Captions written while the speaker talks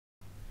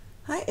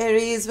Hi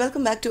Aries,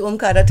 welcome back to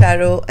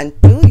Omkaratarot and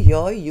to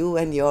your you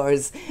and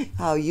yours.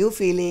 How you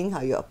feeling, how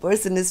your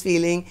person is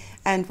feeling,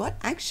 and what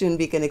action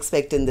we can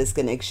expect in this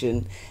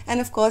connection. And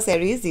of course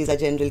Aries, these are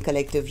general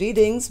collective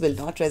readings, will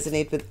not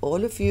resonate with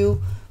all of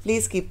you.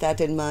 Please keep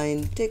that in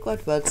mind. Take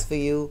what works for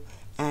you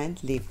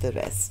and leave the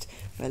rest.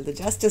 Well, the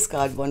Justice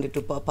card wanted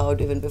to pop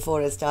out even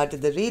before I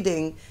started the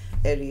reading,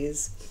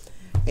 Aries.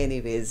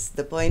 Anyways,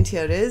 the point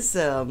here is,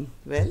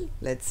 well,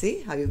 let's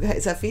see how you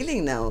guys are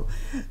feeling now.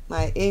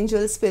 My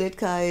angel spirit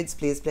guides,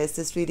 please bless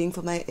this reading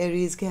for my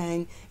Aries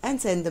gang and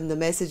send them the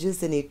messages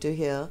they need to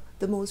hear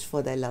the most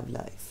for their love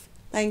life.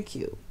 Thank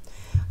you.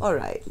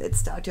 Alright, let's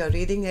start your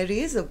reading,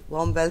 Aries. A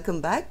warm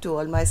welcome back to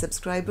all my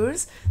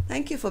subscribers.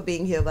 Thank you for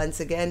being here once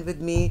again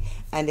with me.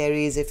 And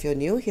Aries, if you're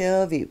new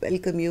here, we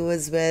welcome you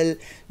as well.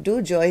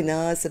 Do join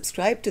us,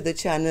 subscribe to the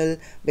channel,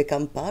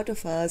 become part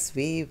of us.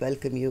 We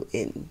welcome you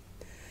in.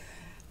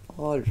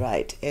 All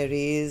right,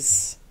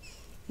 Aries.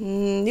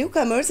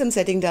 Newcomers, I'm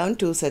setting down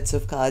two sets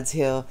of cards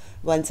here.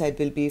 One side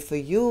will be for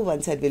you,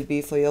 one side will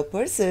be for your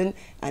person.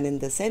 And in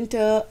the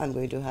center, I'm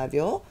going to have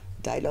your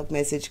dialogue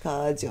message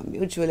cards, your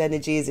mutual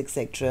energies,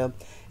 etc.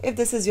 If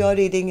this is your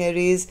reading,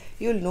 Aries,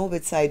 you'll know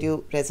which side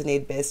you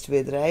resonate best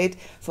with, right?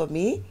 For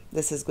me,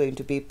 this is going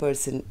to be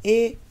person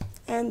A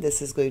and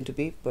this is going to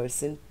be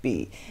person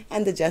B.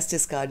 And the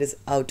Justice card is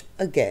out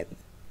again.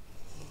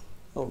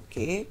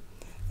 Okay.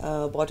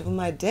 Bottom of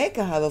my deck,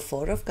 I have a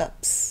Four of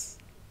Cups.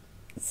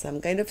 Some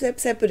kind of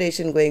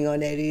separation going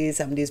on, Aries.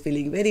 Somebody's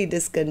feeling very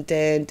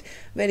discontent,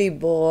 very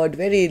bored,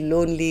 very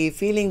lonely,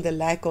 feeling the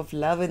lack of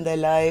love in their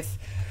life.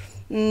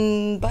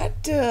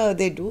 But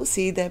they do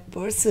see their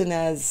person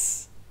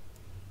as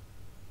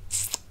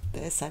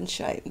their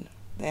sunshine,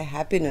 their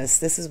happiness.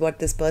 This is what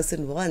this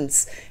person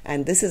wants,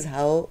 and this is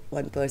how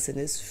one person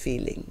is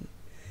feeling.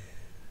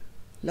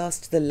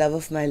 Lost the love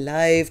of my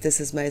life, this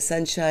is my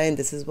sunshine,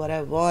 this is what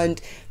I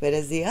want.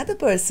 Whereas the other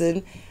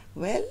person,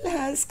 well,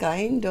 has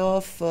kind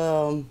of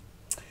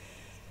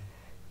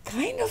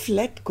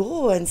let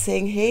go and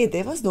saying, hey,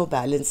 there was no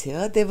balance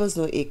here, there was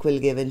no equal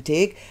give and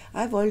take.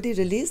 I've already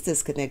released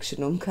this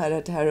connection,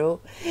 Omkaratarot.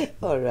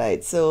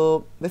 Alright,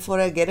 so before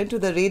I get into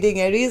the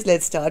reading, Aries,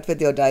 let's start with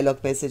your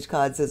dialogue message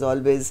cards as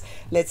always.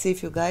 Let's see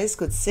if you guys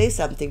could say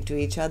something to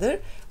each other,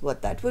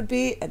 what that would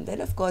be, and then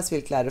of course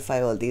we'll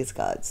clarify all these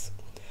cards.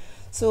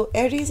 So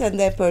Aries and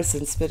their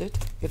person, spirit,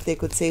 if they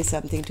could say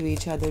something to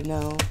each other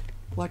now,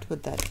 what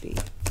would that be?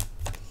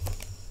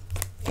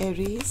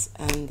 Aries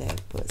and their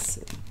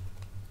person.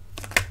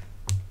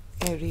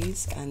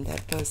 Aries and their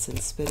person,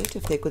 spirit,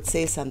 if they could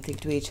say something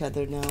to each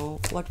other now,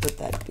 what would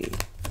that be?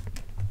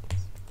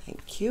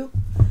 Thank you.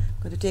 I'm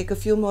going to take a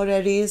few more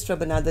Aries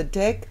from another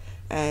deck.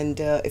 And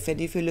if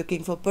any of you are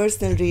looking for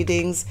personal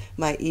readings,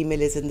 my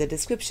email is in the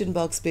description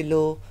box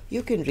below.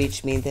 You can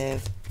reach me there.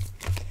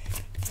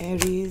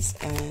 Aries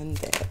and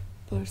their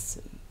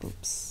person.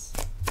 Oops.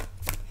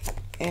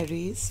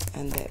 Aries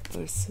and their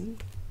person.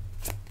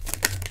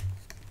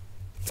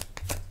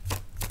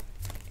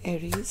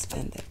 Aries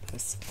and their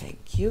person.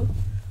 Thank you.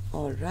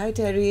 All right,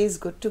 Aries,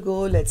 good to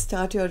go. Let's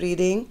start your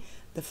reading.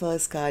 The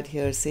first card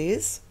here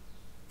says,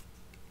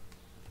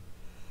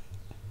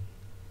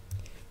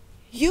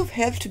 you've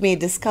helped me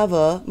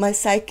discover my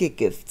psychic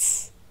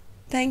gifts.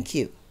 Thank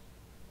you.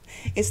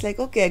 It's like,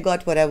 okay, I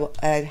got what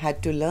I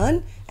had to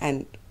learn,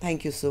 and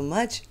thank you so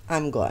much.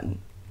 I'm gone.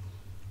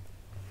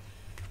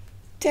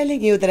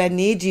 Telling you that I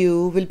need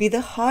you will be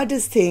the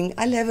hardest thing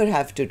I'll ever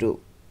have to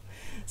do.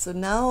 So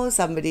now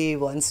somebody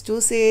wants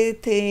to say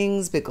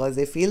things because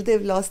they feel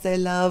they've lost their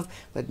love,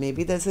 but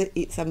maybe there's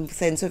some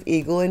sense of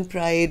ego and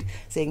pride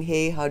saying,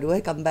 hey, how do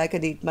I come back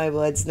and eat my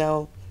words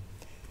now?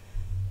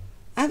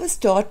 I was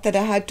taught that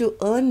I had to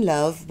earn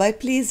love by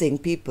pleasing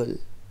people.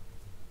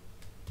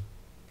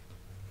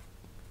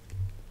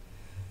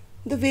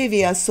 The way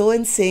we are so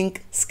in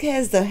sync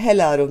scares the hell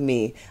out of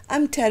me.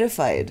 I'm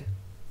terrified.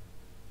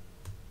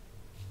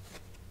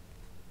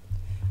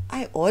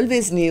 I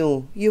always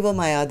knew you were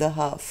my other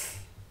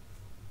half.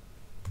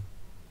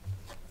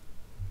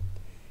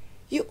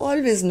 You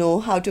always know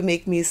how to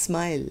make me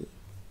smile.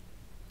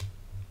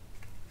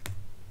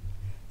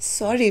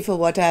 Sorry for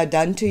what I have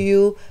done to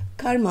you.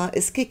 Karma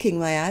is kicking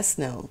my ass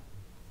now.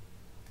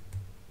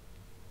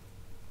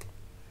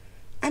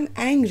 I'm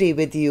angry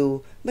with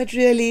you, but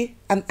really,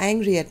 I'm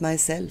angry at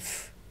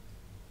myself.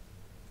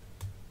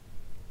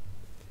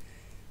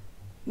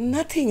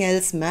 Nothing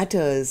else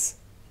matters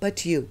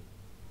but you.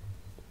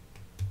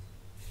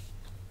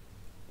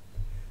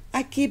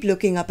 I keep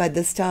looking up at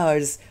the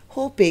stars,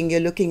 hoping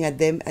you're looking at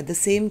them at the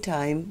same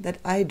time that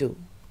I do.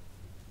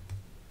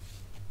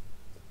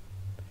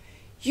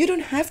 You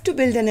don't have to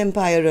build an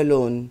empire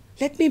alone.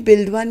 Let me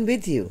build one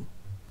with you.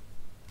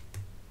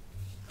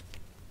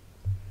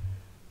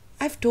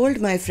 I've told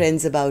my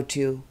friends about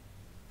you.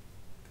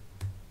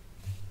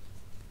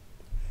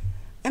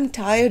 I'm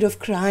tired of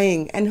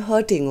crying and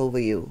hurting over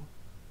you.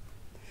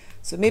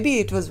 So maybe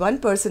it was one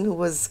person who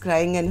was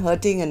crying and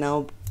hurting, and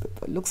now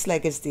it looks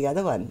like it's the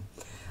other one.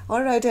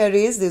 Alright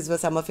Aries, these were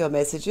some of your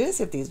messages.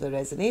 If these were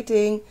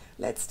resonating,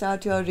 let's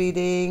start your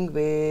reading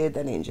with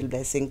an angel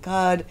blessing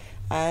card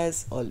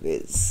as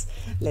always.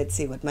 Let's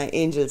see what my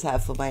angels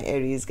have for my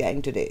Aries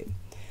gang today.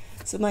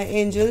 So my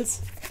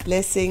angels,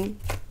 blessing,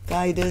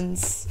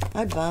 guidance,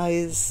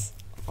 advice,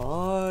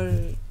 or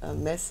a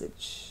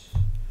message.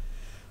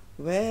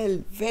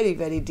 Well, very,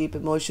 very deep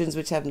emotions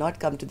which have not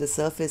come to the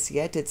surface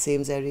yet, it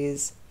seems,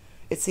 Aries.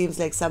 It seems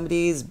like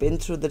somebody's been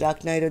through the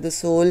dark night of the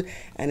soul,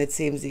 and it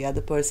seems the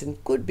other person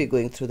could be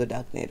going through the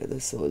dark night of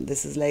the soul.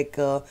 This is like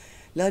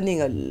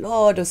learning a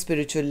lot of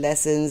spiritual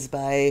lessons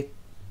via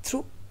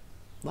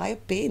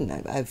pain,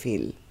 I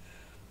feel.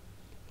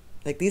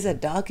 Like these are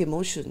dark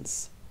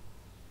emotions.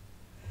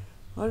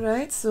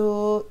 Alright,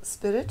 so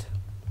Spirit,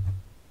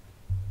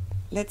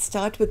 let's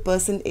start with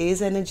person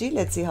A's energy.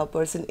 Let's see how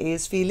person A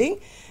is feeling,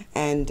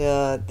 and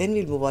then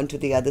we'll move on to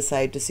the other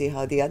side to see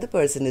how the other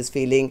person is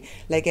feeling.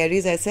 Like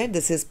Aries, I said,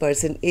 this is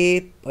person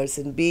A,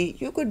 person B.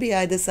 You could be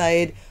either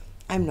side.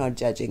 I'm not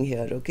judging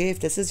here, okay? If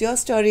this is your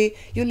story,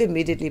 you'll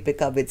immediately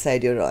pick up which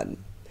side you're on.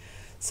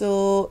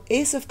 So,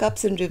 Ace of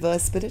Cups in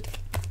reverse, Spirit.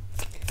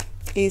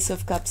 Ace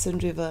of Cups in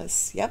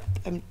reverse. Yep,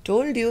 I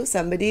told you,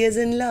 somebody is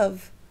in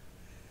love.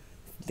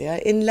 They are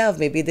in love.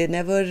 Maybe they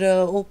never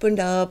opened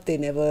up, they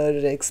never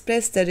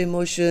expressed their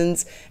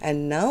emotions,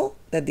 and now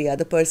that the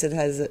other person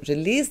has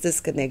released this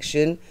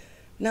connection,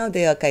 now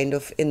they are kind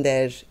of in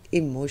their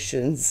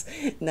emotions.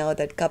 Now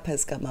that cup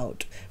has come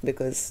out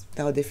because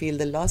now they feel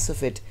the loss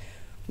of it.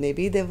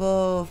 Maybe they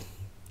were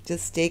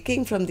just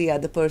taking from the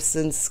other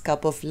person's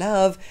cup of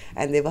love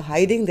and they were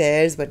hiding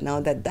theirs, but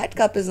now that that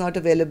cup is not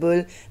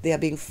available, they are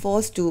being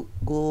forced to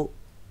go,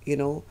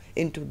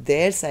 into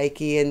their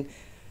psyche and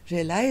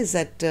realize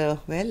that,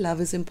 well,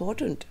 love is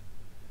important.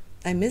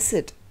 I miss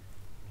it.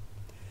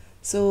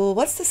 So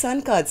what's the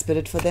Sun card,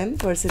 Spirit, for them,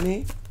 person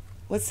A?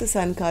 What's the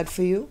Sun card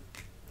for you?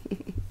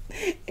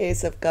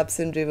 Ace of Cups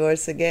in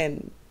reverse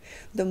again.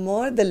 The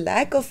more the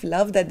lack of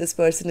love that this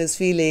person is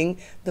feeling,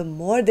 the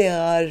more they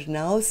are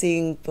now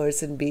seeing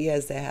person B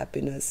as their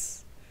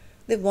happiness.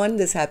 They want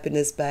this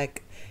happiness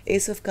back.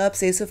 Ace of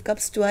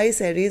Cups twice,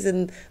 Aries,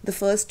 in the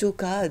first two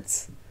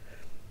cards.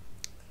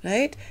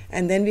 Right?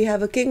 And then we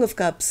have a King of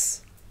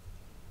Cups,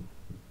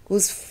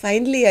 who's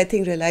finally, I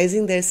think,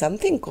 realizing there's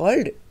something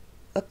called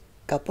a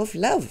cup of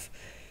love.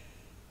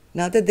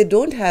 Now that they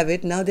don't have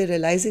it, now they're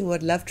realizing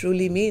what love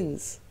truly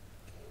means.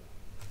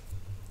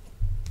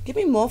 Give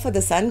me more for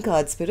the Sun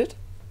card, Spirit.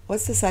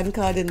 What's the Sun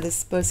card in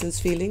this person's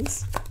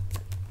feelings?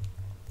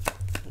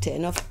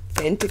 10 of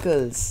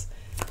Pentacles.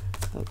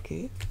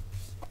 Okay.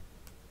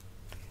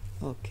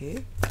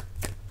 Okay.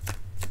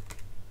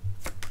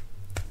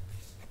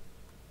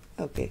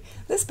 Okay.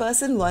 This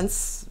person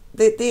wants...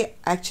 They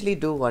actually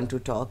do want to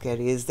talk,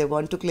 Aries. They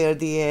want to clear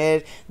the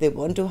air. They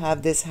want to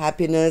have this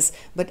happiness.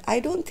 But I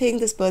don't think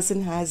this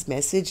person has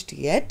messaged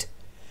yet.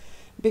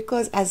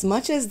 Because as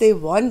much as they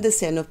want the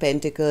 10 of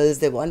Pentacles,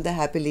 they want the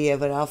happily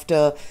ever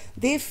after,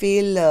 they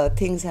feel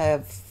things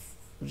have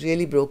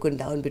really broken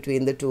down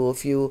between the two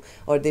of you.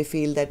 Or they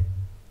feel that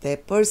their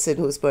person,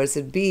 who's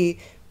person B,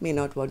 may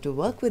not want to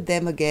work with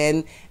them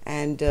again.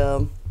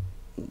 And...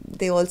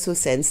 they also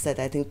sense that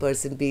I think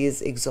person B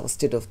is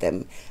exhausted of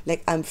them.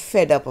 Like, I'm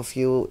fed up of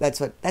you. That's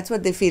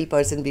what they feel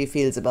person B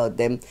feels about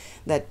them.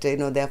 That,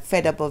 they're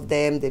fed up of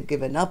them. They've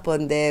given up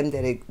on them.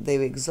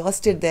 They've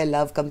exhausted their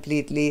love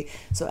completely.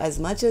 So as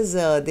much as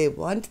they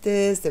want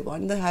this, they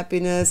want the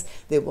happiness,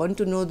 they want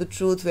to know the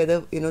truth,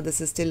 whether,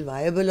 this is still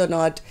viable or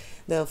not.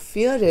 The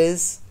fear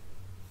is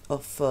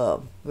of,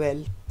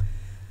 well,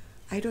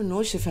 I don't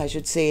know if I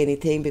should say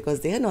anything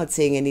because they are not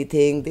saying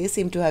anything. They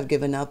seem to have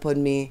given up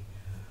on me.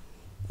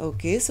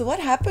 Okay, so what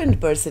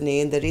happened, person A,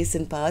 in the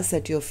recent past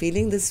that you're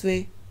feeling this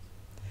way?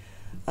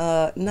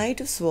 Knight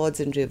of Swords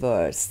in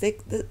reverse. There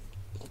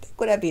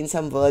could have been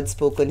some words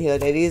spoken here,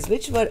 Aries,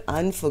 which were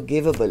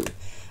unforgivable.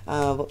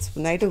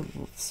 Knight of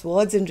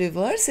Swords in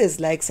reverse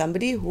is like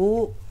somebody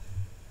who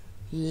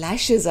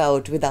lashes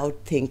out without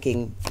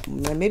thinking.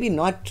 Maybe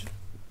not,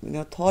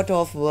 thought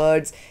of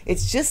words.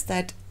 It's just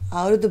that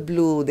out of the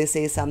blue, they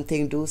say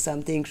something, do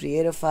something,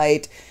 create a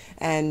fight.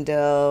 And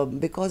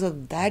because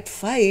of that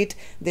fight,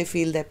 they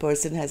feel that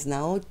person has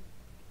now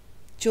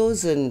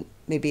chosen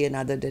maybe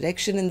another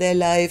direction in their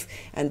life,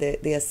 and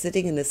they are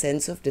sitting in a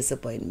sense of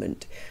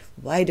disappointment.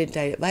 Why did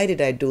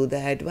I do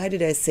that? Why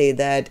did I say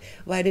that?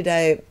 Why did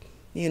I,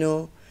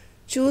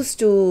 choose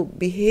to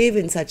behave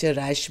in such a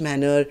rash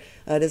manner?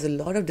 There's a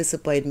lot of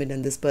disappointment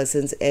on this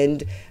person's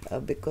end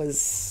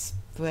because,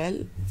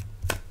 well,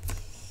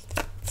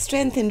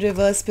 Strength in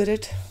reverse,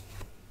 Spirit.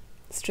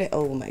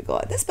 Oh my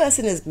God, this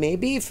person is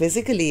maybe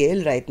physically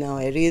ill right now,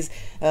 Aries.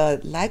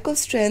 Lack of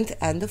strength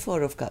and the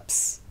Four of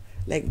Cups.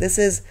 Like, this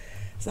is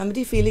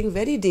somebody feeling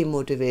very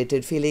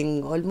demotivated,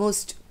 feeling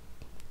almost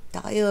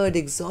tired,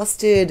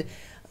 exhausted,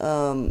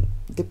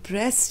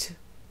 depressed.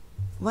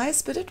 Why,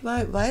 Spirit?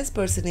 Why is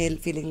person A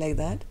feeling like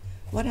that?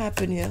 What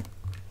happened here?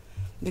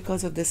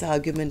 Because of this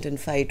argument and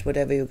fight,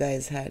 whatever you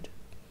guys had.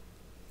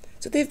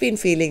 So they've been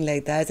feeling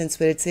like that, and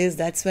Spirit says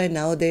that's why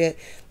now their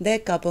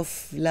cup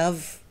of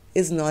love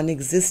is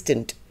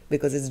non-existent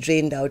because it's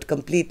drained out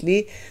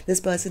completely. This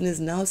person is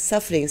now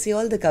suffering. See,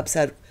 all the cups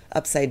are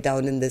upside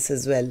down in this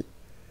as well.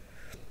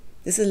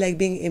 This is like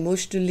being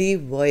emotionally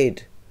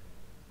void.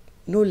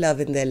 No love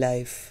in their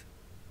life.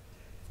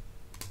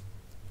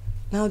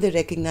 Now they're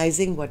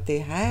recognizing what they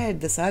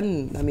had. The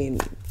Sun, I mean,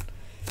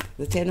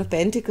 the Ten of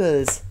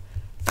Pentacles.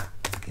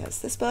 Yes,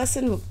 this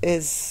person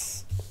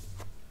is...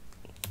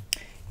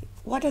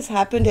 What has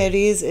happened,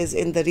 Aries, is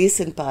in the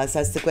recent past.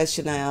 That's the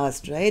question I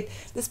asked, right?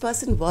 This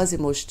person was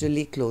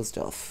emotionally closed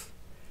off.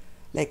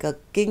 Like a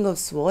King of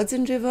Swords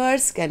in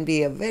reverse can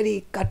be a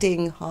very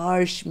cutting,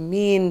 harsh,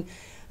 mean,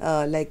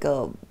 like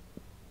a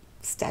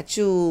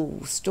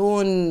statue,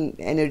 stone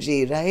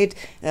energy, right?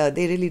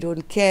 They really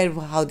don't care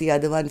how the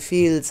other one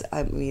feels.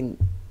 I mean,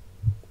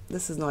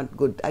 this is not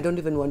good. I don't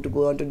even want to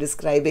go on to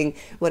describing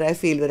what I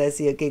feel when I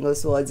see a King of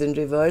Swords in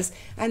reverse.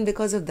 And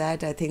because of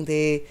that, I think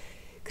they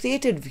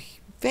created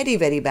very,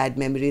 very bad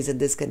memories in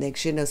this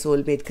connection, a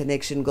soulmate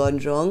connection gone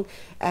wrong.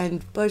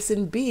 And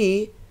person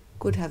B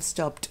could have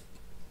stopped,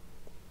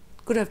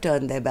 could have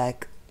turned their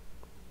back.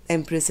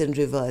 Empress in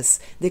reverse.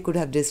 They could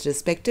have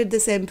disrespected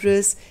this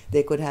Empress.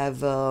 They could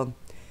have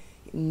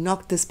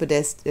knocked this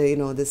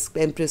pedestal, this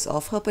Empress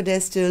off her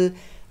pedestal,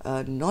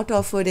 not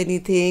offered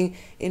anything.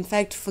 In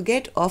fact,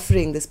 forget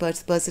offering. This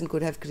person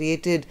could have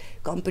created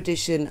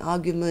competition,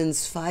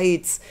 arguments,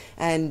 fights,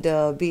 and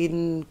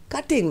been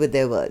cutting with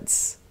their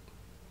words.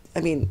 I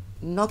mean,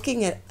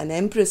 knocking an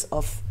Empress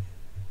off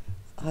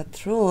her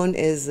throne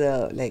is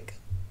like...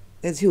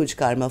 There's huge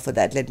karma for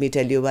that, let me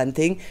tell you one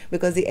thing,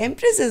 because the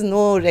Empress is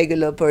no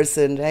regular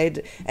person, right?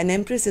 An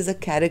Empress is a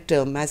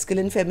character,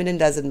 masculine, feminine,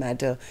 doesn't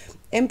matter.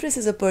 Empress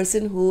is a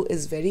person who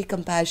is very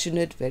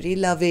compassionate, very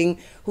loving,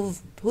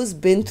 who's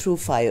been through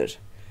fire,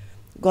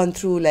 gone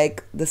through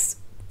like the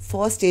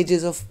 4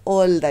 stages of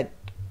all that,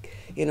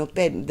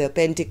 the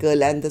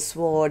pentacle and the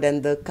sword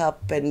and the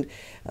cup and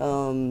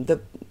the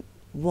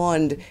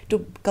wand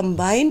to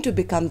combine to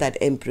become that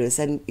Empress.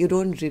 And you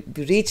don't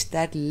reach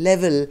that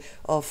level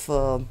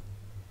of...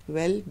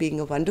 being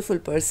a wonderful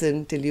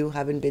person till you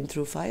haven't been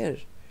through fire,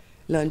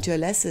 learned your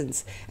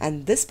lessons.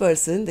 And this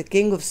person, the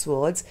King of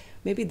Swords,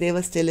 maybe they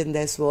were still in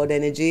their sword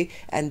energy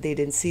and they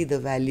didn't see the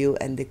value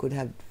and they could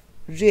have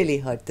really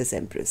hurt this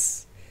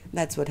Empress.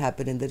 That's what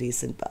happened in the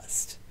recent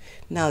past.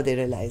 Now they're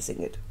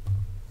realizing it.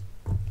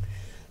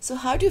 So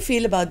how do you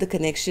feel about the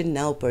connection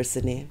now,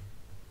 person A?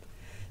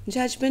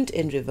 Judgment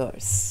in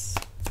reverse.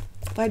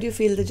 Why do you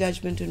feel the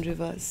Judgment in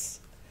reverse?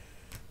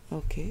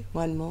 Okay,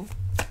 one more.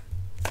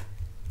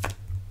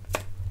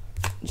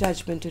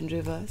 Judgment in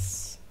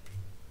reverse.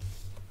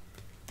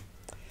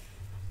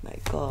 My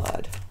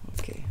God.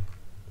 Okay.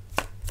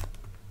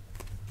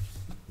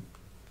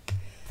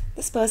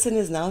 This person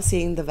is now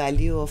seeing the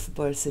value of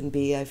person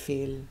B, I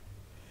feel.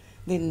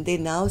 They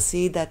now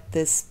see that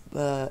this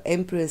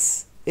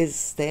Empress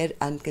is their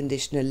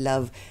unconditional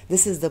love.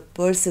 This is the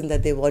person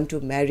that they want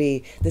to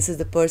marry. This is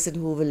the person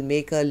who will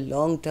make a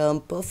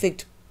long-term,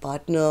 perfect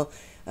partner.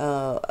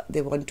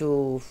 They want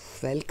to,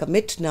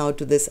 commit now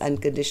to this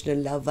unconditional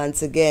love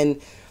once again.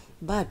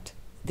 But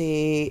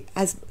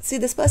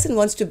this person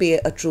wants to be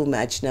a true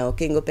match now.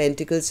 King of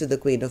Pentacles to the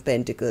Queen of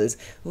Pentacles.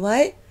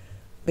 Why?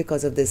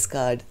 Because of this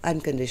card,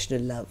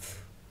 unconditional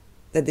love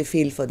that they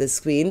feel for this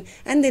Queen.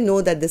 And they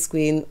know that this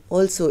Queen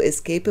also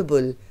is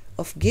capable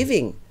of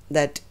giving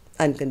that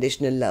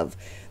unconditional love.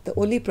 The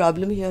only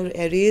problem here,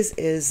 Aries,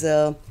 is...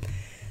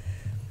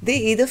 they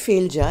either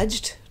feel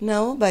judged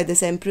now by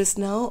this Empress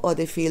now, or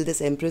they feel this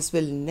Empress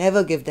will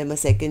never give them a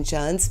second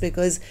chance,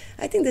 because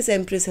I think this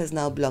Empress has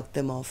now blocked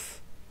them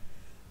off.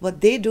 What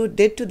they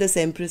did to this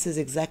Empress is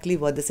exactly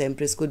what this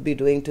Empress could be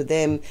doing to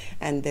them,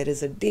 and there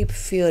is a deep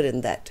fear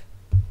in that.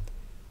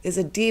 There's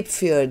a deep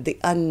fear, the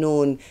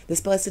unknown.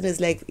 This person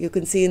is like, you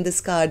can see in this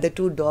card, the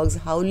 2 dogs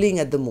howling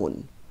at the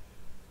moon.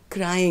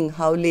 Crying,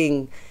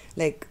 howling,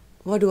 like,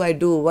 what do I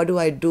do? What do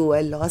I do?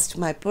 I lost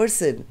my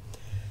person.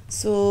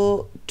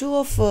 So, 2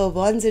 of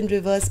Wands in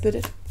reverse,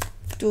 Spirit.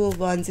 2 of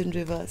Wands in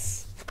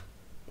reverse.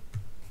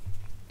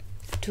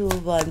 2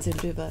 of Wands in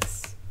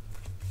reverse.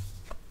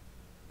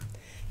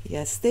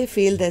 Yes, they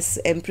feel this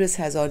Empress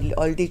has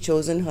already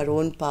chosen her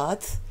own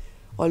path,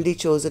 already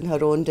chosen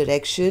her own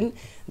direction.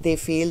 They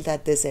feel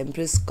that this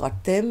Empress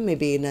caught them,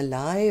 maybe in a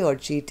lie or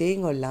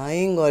cheating or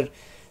lying or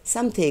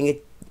something.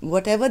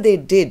 Whatever they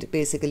did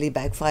basically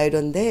backfired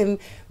on them,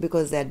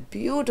 because that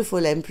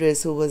beautiful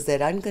Empress who was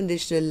their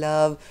unconditional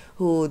love,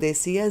 who they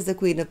see as the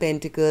Queen of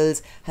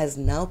Pentacles, has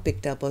now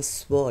picked up a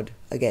sword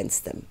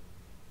against them.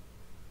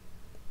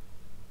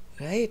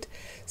 Right?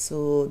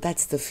 So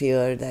that's the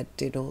fear that,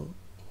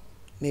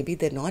 maybe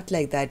they're not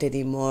like that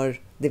anymore.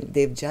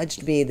 They've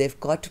judged me, they've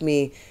caught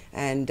me,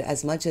 and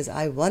as much as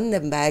I won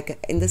them back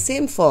in the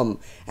same form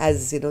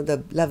as,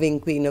 the loving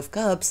Queen of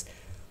Cups,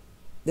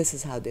 this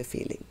is how they're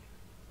feeling.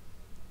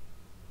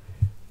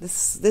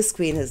 This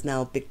Queen has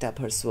now picked up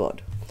her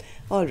sword.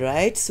 All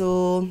right,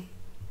 so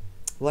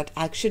what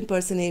action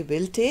person A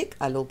will take,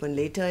 I'll open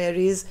later,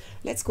 Aries.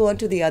 Let's go on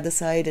to the other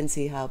side and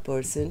see how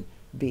person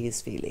B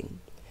is feeling.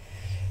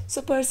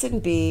 So person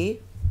B,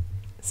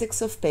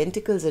 Six of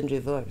Pentacles in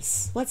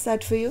reverse. What's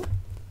that for you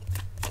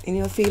in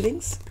your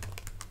feelings?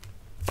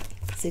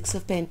 Six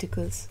of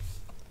Pentacles.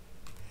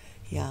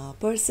 Yeah,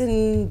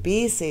 person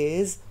B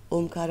says,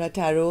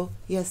 Omkaratarot,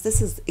 yes,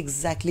 this is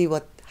exactly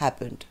what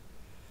happened.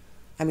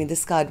 I mean,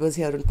 this card was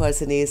here on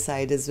person A's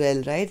side as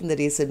well, right, in the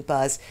recent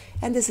past.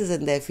 And this is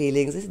in their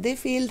feelings. They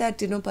feel that,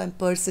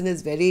 person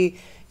is very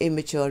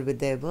immature with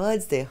their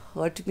words. They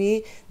hurt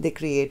me. They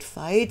create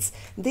fights.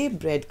 They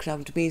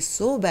breadcrumbed me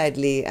so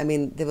badly. I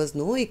mean, there was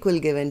no equal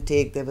give and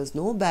take. There was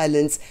no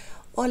balance.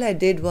 All I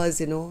did was,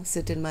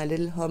 sit in my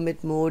little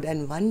hermit mode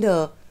and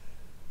wonder,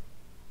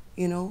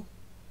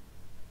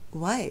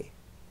 why?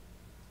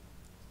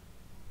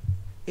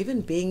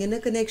 Even being in a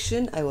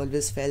connection, I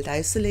always felt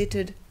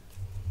isolated.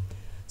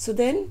 So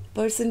then,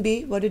 person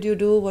B, what did you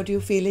do? What are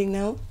you feeling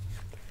now?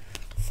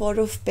 Four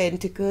of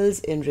Pentacles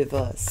in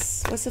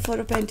reverse. What's the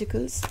Four of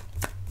Pentacles?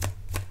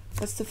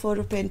 What's the Four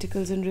of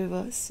Pentacles in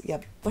reverse?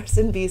 Yep,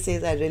 person B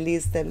says, I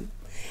release them.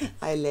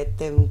 I let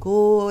them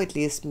go, at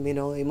least,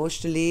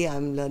 emotionally,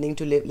 I'm learning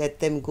to let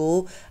them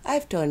go.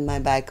 I've turned my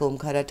back,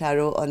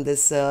 Omkaratarot, on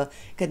this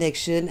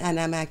connection, and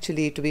I'm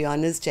actually, to be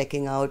honest,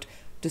 checking out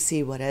to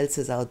see what else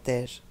is out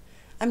there.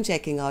 I'm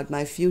checking out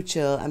my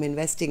future. I'm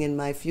investing in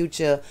my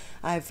future.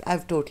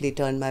 I've totally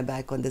turned my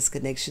back on this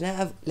connection.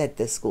 I've let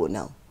this go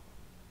now.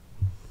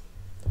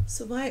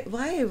 So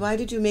why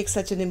did you make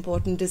such an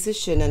important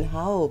decision, and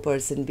how,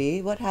 person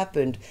B? What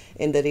happened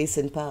in the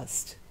recent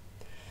past?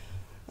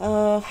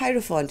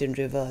 Hierophant in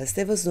reverse.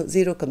 There was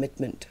zero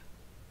commitment.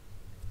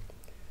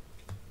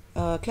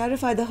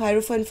 Clarify the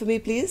Hierophant for me,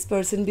 please,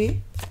 person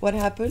B. What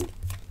happened?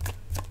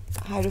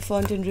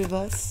 Hierophant in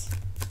reverse.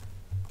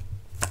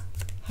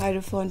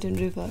 Hierophant in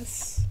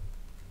reverse.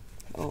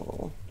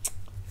 Oh,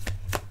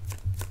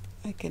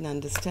 I can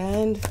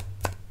understand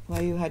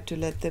why you had to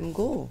let them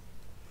go.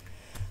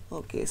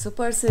 Okay, so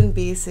person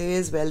B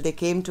says, well, they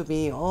came to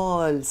me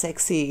all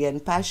sexy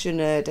and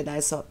passionate, and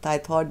I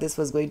thought this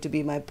was going to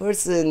be my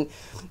person.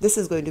 This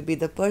is going to be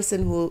the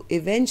person who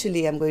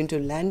eventually I'm going to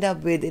land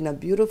up with in a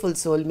beautiful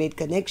soulmate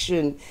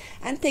connection.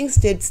 And things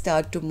did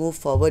start to move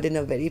forward in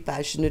a very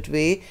passionate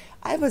way.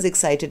 I was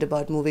excited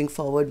about moving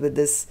forward with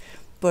this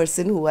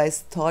person who I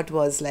thought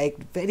was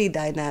like very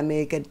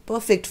dynamic and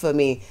perfect for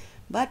me,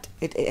 but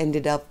it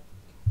ended up,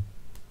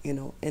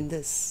 in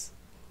this.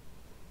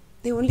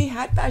 They only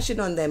had passion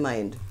on their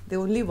mind. They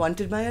only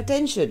wanted my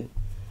attention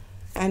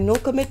and no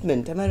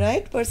commitment. Am I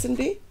right, person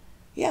B?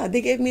 Yeah,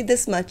 they gave me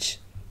this much.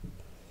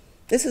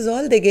 This is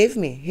all they gave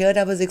me. Here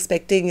I was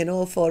expecting,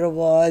 Four of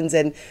Wands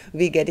and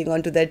we getting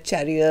onto that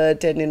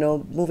chariot and,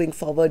 moving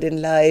forward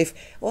in life.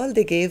 All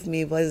they gave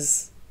me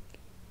was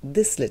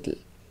this little,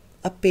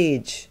 a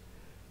page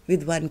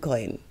with one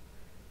coin.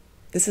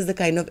 This is the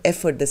kind of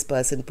effort this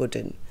person put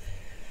in.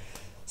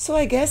 So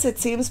I guess it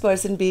seems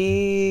person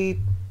B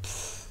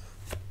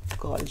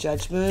called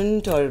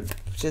judgment, or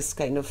just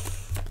kind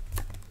of,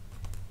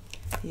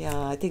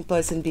 yeah, I think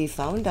person B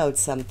found out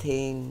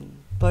something.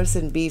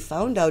 Person B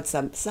found out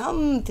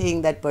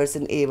something that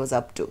person A was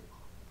up to.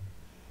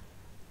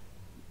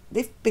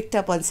 They've picked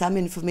up on some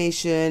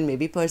information.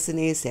 Maybe person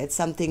A said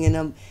something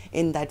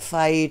in that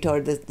fight,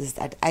 or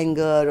that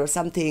anger or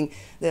something.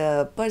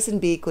 The person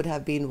B could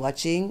have been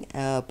watching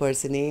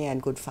person A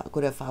and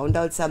could have found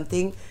out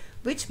something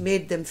which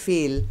made them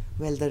feel,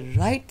 well, the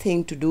right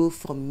thing to do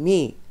for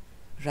me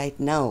right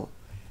now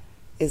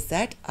is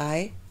that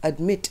I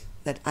admit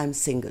that I'm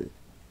single.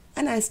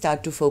 And I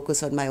start to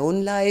focus on my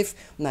own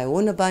life, my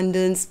own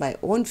abundance, my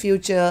own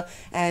future.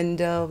 And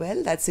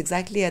well, that's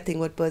exactly, I think,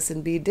 what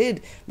person B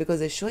did, because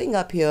they're showing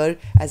up here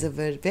as a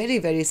very,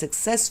 very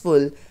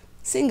successful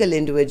single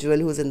individual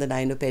who's in the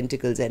Nine of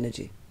Pentacles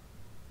energy.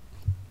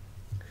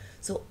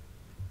 So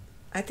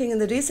I think in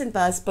the recent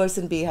past,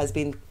 person B has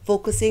been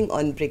focusing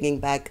on bringing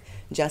back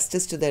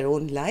justice to their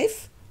own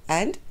life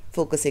and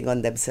focusing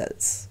on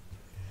themselves.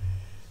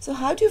 So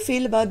how do you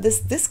feel about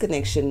this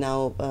connection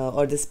now,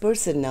 or this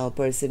person now,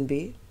 person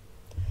B?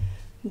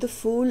 The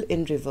Fool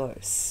in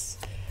reverse.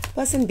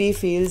 Person B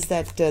feels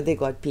that they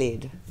got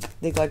played.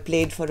 They got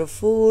played for a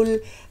fool.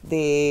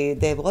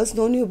 There was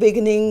no new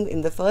beginning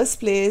in the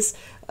first place.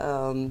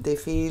 They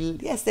feel,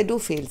 yes, they do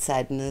feel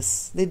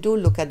sadness. They do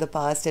look at the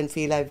past and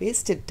feel, I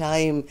wasted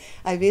time.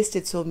 I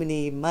wasted so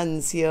many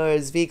months,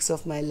 years, weeks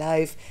of my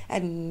life.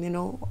 And,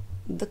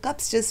 the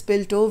cups just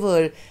spilled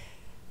over.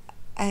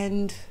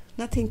 And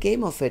nothing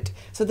came of it.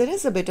 So there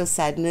is a bit of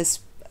sadness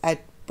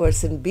at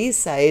person B's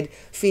side,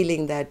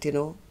 feeling that,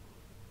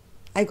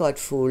 I got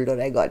fooled,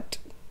 or I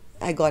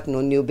got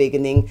no new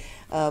beginning.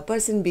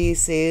 Person B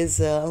says,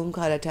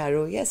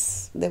 Omkaratarot,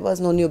 yes, there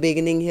was no new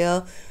beginning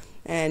here.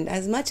 And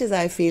as much as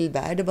I feel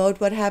bad about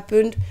what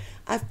happened,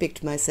 I've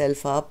picked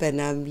myself up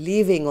and I'm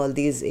leaving all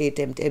these 8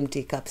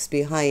 empty cups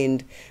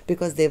behind,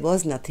 because there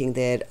was nothing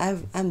there.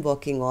 I'm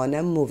walking on,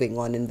 I'm moving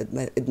on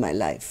with my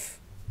life.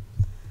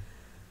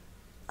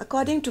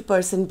 According to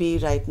person B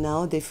right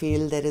now, they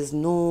feel there is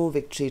no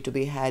victory to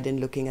be had in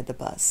looking at the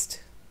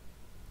past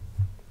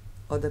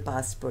or the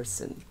past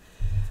person.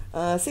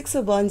 Six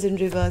of Wands in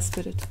reverse,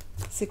 Spirit.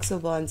 Six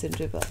of Wands in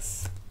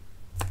reverse.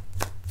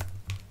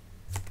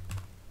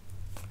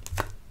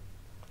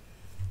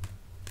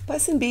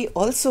 Person B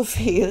also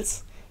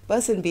feels,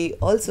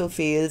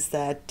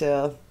 that,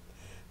 well,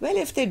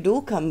 if they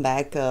do come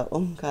back,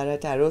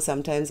 Omkara Tarot,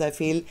 sometimes I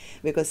feel,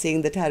 because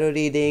seeing the tarot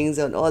readings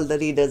and all the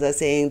readers are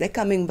saying they're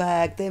coming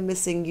back, they're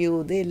missing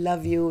you, they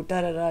love you,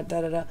 tarara,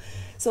 tarara.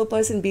 So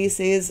person B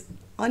says,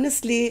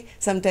 honestly,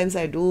 sometimes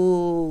I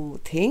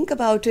do think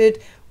about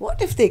it. What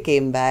if they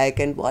came back,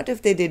 and what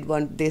if they did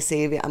want, they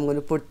say, I'm going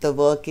to put the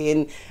work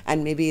in,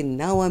 and maybe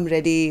now I'm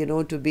ready,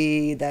 to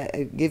be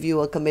that, give you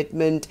a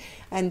commitment,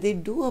 and they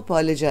do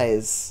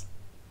apologize.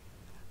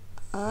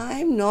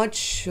 I'm not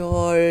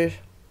sure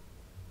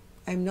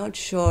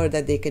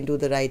that they can do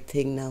the right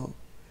thing now.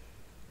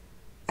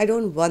 I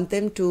don't want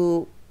them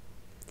to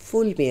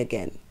fool me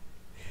again.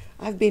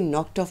 I've been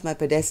knocked off my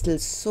pedestal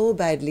so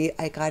badly,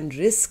 I can't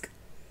risk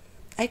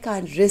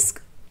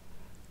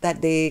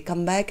that they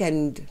come back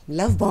and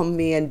love bomb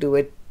me and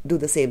do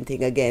the same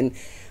thing again.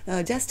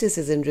 Justice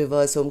is in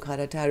reverse,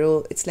 Omkara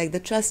Tarot. It's like the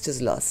trust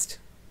is lost.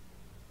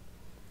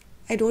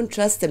 I don't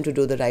trust them to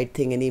do the right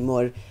thing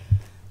anymore.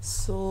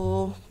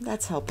 So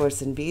that's how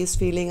person B is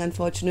feeling,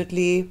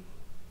 unfortunately.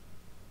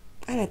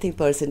 And I think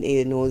person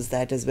A knows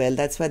that as well.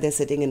 That's why they're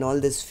sitting in all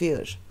this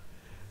fear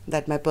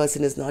that my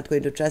person is not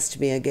going to trust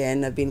me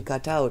again. I've been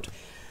cut out.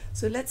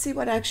 So let's see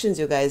what actions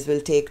you guys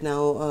will take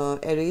now,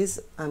 Aries.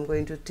 I'm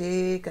going to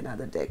take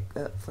another deck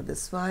for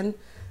this one.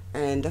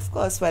 And of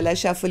course, while I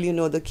shuffle, you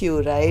know the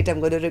cue, right?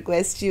 I'm going to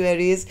request you,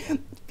 Aries,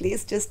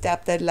 please just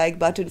tap that like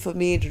button for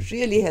me. It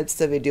really helps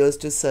the videos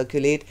to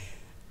circulate,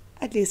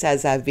 at least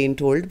as I've been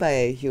told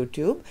by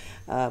YouTube.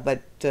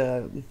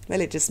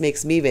 Well, it just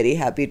makes me very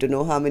happy to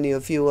know how many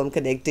of you I'm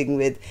connecting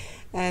with.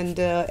 And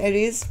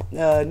Aries,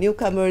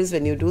 newcomers,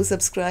 when you do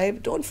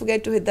subscribe, don't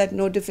forget to hit that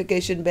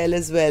notification bell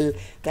as well.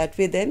 That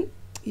way then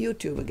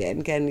YouTube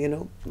again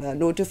can,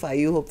 notify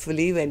you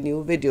hopefully when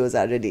new videos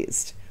are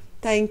released.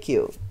 Thank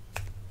you.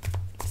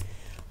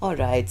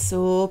 Alright,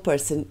 so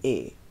person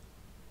A,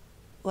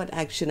 what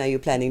action are you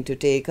planning to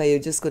take? Are you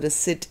just going to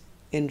sit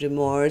in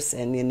remorse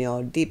and in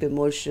your deep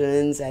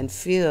emotions and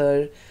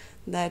fear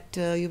that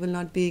you will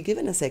not be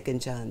given a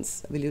second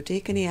chance? Will you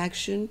take any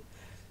action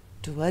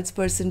towards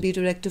person B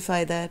to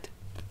rectify that?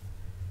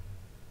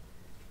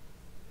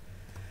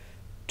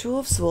 Two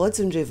of Swords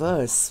in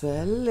reverse.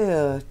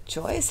 Well,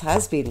 choice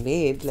has been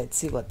made. Let's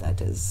see what that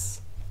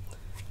is.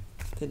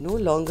 They're no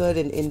longer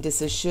in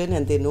indecision,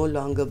 and they're no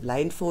longer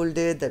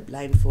blindfolded. The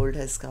blindfold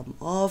has come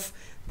off.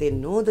 They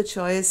know the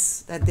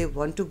choice that they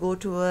want to go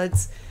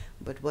towards.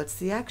 But what's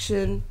the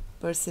action,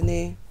 person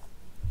A?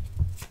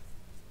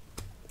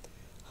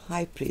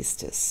 High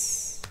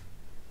Priestess,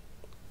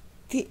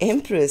 the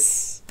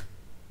Empress,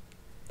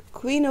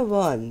 Queen of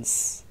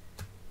Wands,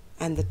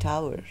 and the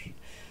Tower.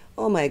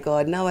 Oh my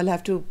God, now I'll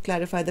have to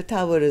clarify the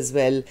Tower as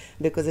well,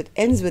 because it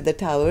ends with the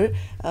Tower.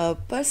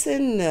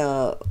 Person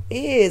A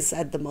is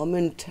at the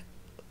moment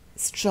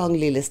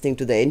strongly listening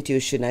to the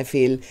intuition, I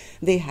feel.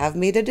 They have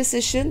made a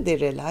decision. They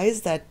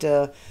realize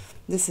that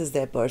this is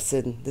their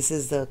person. This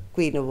is the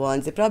Queen of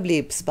Wands. They're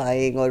probably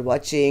spying or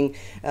watching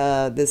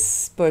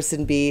this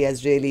person B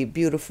as really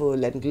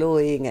beautiful and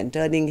glowing and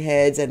turning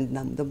heads.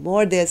 And the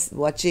more they're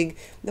watching,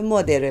 the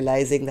more they're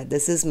realizing that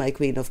this is my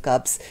Queen of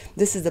Cups.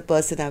 This is the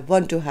person I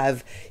want to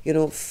have,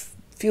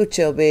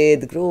 future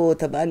with,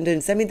 growth,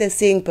 abundance. I mean, they're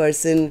seeing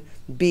person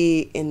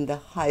B in the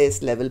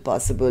highest level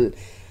possible.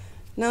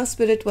 Now,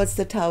 Spirit, what's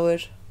the Tower?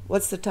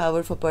 What's the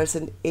Tower for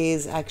person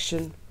A's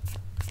action?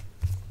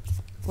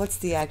 What's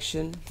the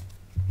action?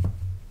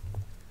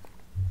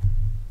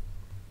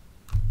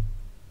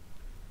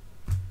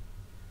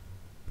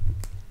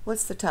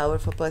 What's the Tower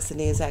for person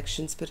A's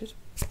action, Spirit?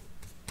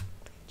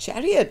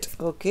 Chariot.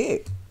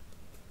 Okay.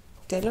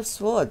 Ten of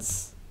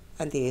Swords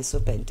and the Ace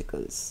of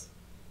Pentacles.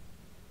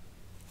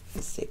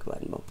 Let's take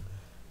one more.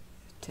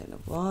 Ten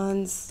of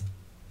Wands,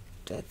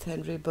 Death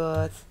and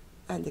Rebirth,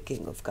 and the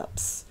King of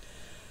Cups.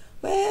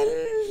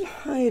 Well,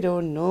 I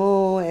don't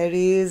know,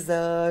 Aries.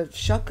 The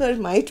shocker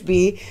might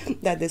be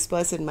that this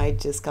person might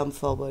just come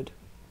forward.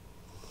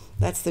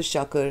 That's the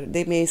shocker.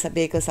 They may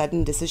make a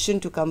sudden decision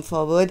to come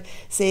forward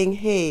saying,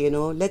 hey,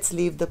 let's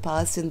leave the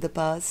past in the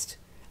past.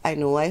 I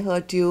know I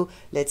hurt you.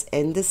 Let's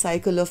end this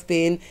cycle of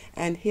pain.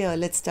 And here,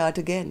 let's start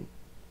again.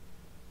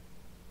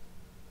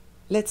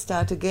 Let's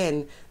start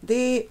again.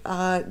 They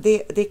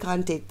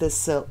can't take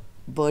this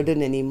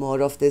burden anymore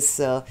of this.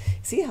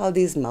 See how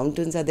these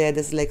mountains are there?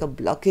 There's like a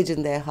blockage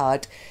in their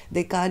heart.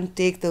 They can't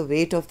take the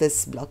weight of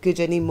this blockage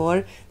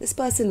anymore. This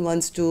person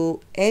wants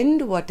to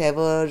end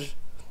whatever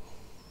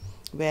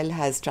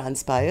has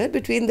transpired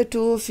between the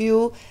two of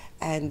you,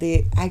 and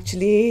they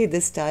actually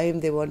this time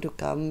they want to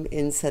come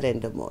in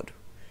surrender mode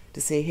to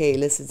say, hey,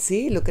 listen,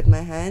 see, look at my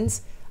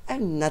hands. I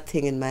have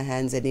nothing in my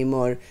hands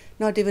anymore,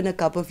 not even a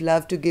cup of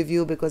love to give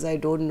you, because I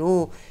don't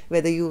know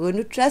whether you're going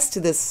to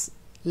trust this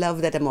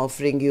love that I'm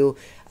offering you.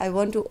 I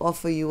want to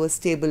offer you a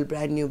stable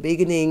brand new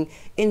beginning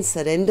in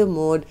surrender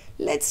mode.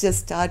 Let's just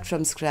start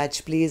from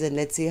scratch, please, and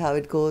let's see how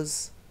it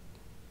goes.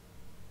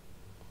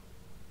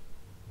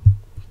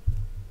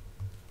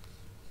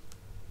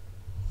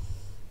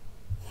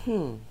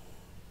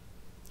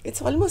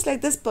 It's almost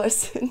like this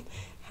person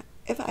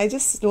if I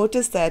just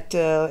noticed that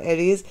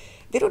Aries,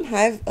 they don't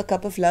have a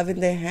cup of love in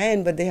their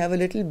hand, but they have a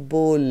little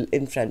bowl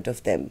in front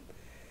of them.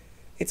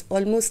 It's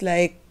almost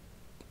like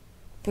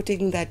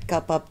putting that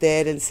cup up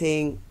there and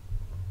saying,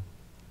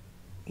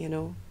 you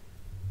know,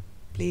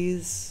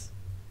 please,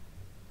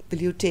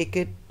 will you take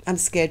it? I'm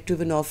scared to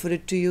even offer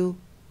it to you.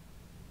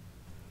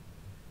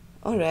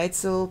 All right,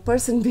 so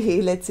person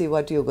B, let's see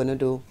what you're going to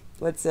do.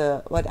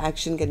 What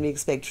action can we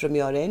expect from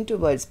your end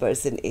towards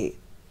person A?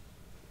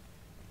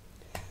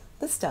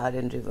 The Star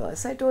in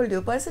reverse. I told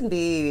you, person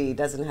B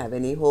doesn't have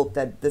any hope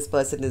that this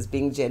person is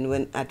being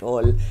genuine at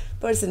all.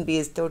 Person B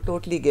is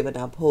totally given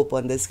up hope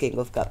on this King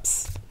of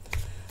Cups.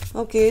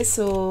 Okay,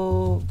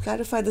 so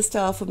clarify the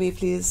Star for me,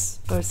 please,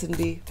 person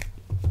B.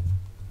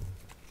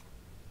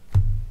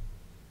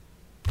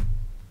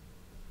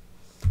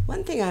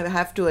 One thing I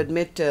have to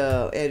admit,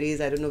 Aries,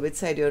 I don't know which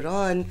side you're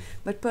on,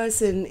 but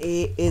person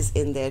A is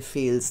in their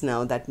fields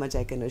now. That much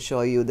I can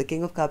assure you. The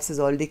King of Cups has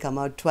already come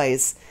out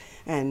twice,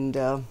 and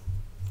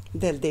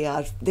they've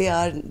realized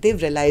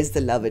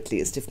the love, at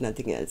least, if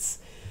nothing else.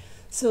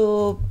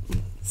 So,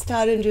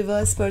 Star in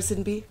reverse,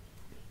 person B.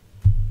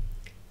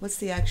 What's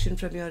the action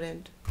from your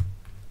end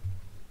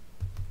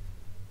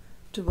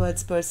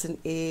towards person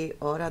A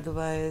or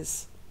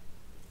otherwise?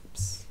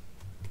 Oops.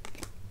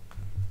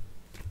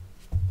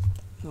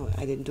 No,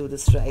 I didn't do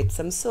this right.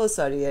 So I'm so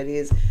sorry,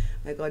 Aries.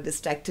 I got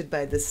distracted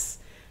by this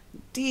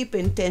deep,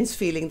 intense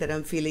feeling that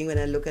I'm feeling when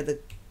I look at the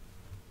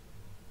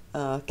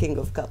King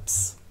of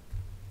Cups.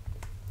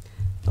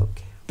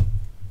 Okay.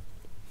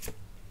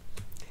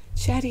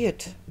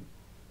 Chariot.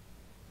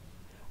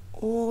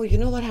 Oh, you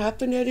know what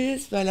happened,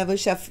 Aries? While I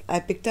was I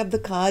picked up the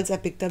cards, I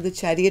picked up the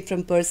Chariot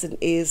from person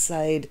A's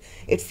side.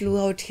 It flew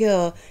out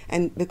here,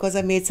 and because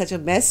I made such a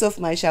mess of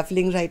my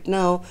shuffling right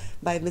now,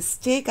 by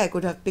mistake I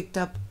could have picked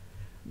up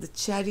the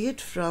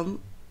Chariot from,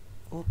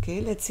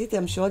 okay, let's see,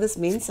 I'm sure this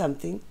means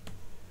something.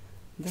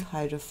 The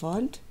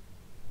Hierophant,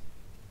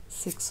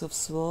 Six of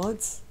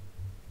Swords,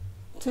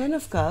 Ten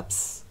of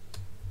Cups,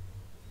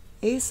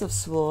 Ace of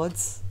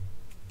Swords,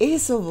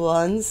 Ace of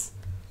Wands.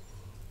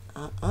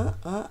 I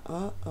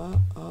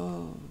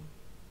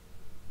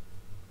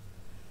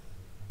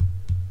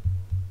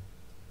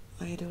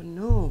don't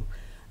know.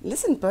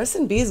 Listen,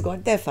 person B's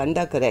got their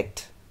funda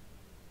correct.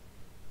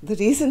 The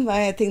reason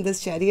why I think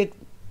this Chariot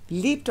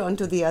leaped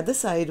onto the other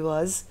side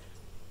was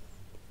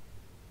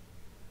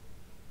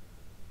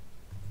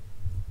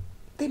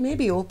they may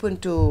be open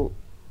to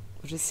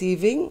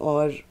receiving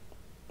or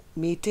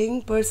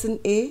meeting person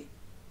A,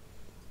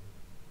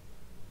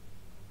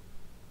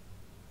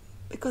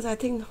 because I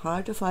think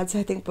heart of hearts,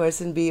 I think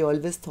person B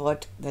always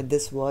thought that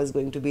this was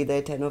going to be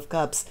their Ten of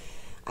Cups.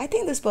 I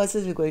think this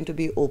person is going to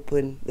be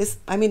open.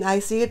 I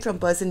see it from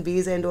person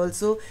B's end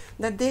also,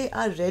 that they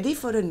are ready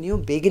for a new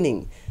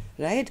beginning,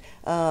 right?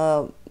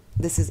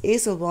 This is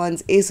Ace of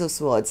Wands, Ace of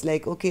Swords.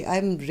 Like, okay,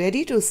 I'm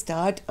ready to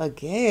start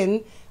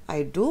again.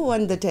 I do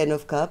want the Ten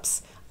of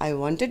Cups. I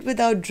want it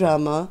without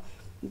drama.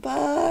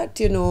 But,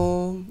 you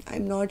know,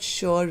 I'm not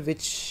sure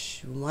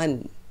which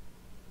one.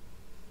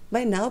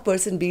 By now,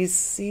 person B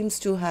seems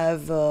to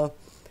have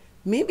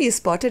maybe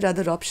spotted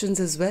other options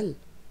as well.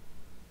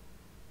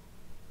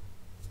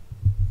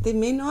 They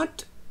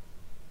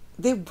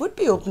would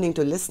be opening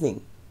to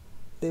listening.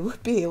 They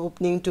would be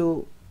opening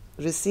to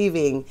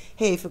receiving.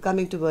 Hey, if you're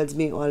coming towards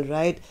me, all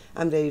right,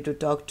 I'm ready to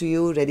talk to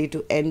you, ready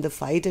to end the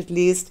fight at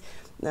least.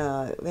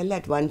 Well,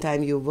 at one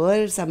time you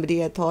were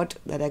somebody I thought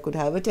that I could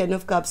have a Ten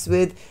of Cups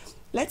with.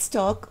 Let's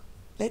talk.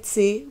 Let's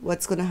see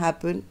what's going to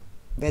happen,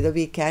 whether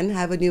we can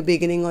have a new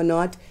beginning or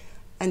not,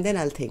 and then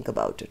I'll think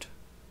about it.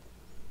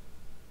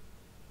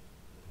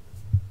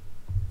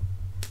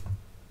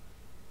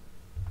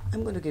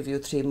 I'm going to give you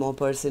 3 more,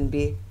 person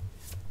B.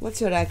 What's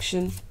your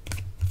action?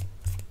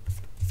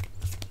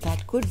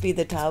 That could be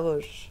the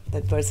tower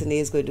that person A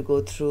is going to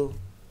go through.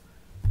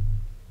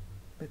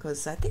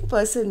 Because I think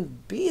person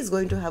B is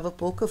going to have a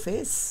poker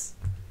face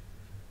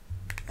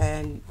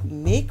and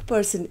make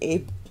person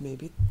A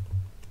maybe,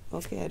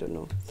 okay, I don't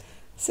know.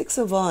 6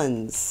 of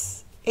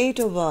Wands, 8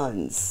 of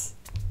Wands,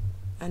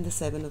 and the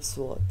 7 of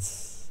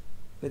Swords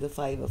with the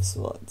 5 of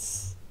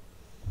Swords.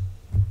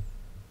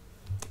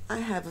 I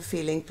have a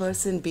feeling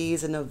person B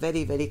is in a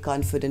very, very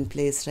confident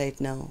place right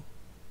now.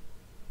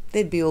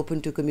 They'd be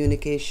open to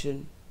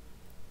communication.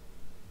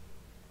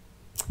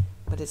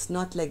 But it's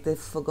not like they've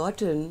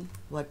forgotten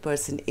what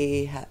person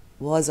A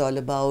was all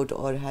about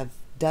or have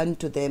done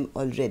to them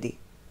already.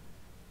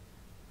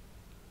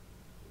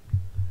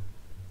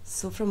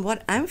 So from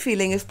what I'm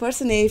feeling, if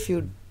person A, if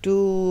you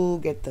do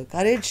get the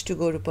courage to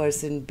go to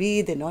person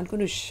B, they're not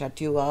going to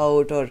shut you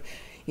out or,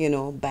 you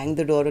know, bang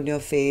the door on your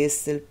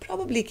face. They'll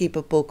probably keep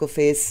a poker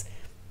face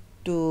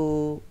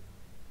to,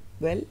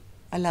 well,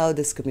 allow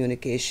this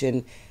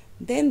communication.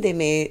 Then they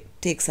may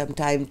take some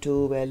time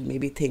to, well,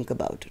 maybe think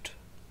about it.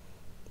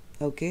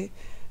 Okay,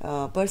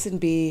 person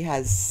B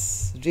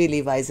has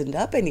really wisened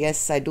up, and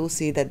yes, I do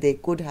see that they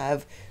could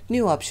have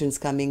new options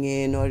coming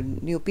in or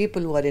new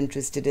people who are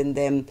interested in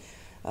them.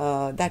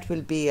 That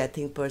will be, I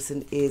think,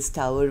 person A's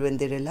tower when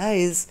they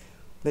realize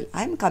Well,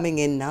 I'm coming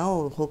in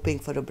now hoping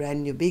for a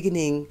brand new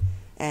beginning,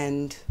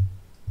 and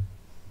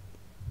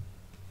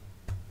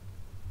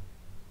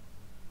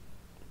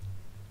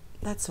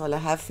that's all I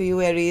have for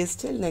you, Aries.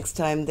 Till next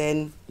time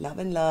then, love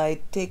and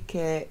light. Take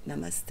care.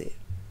 Namaste.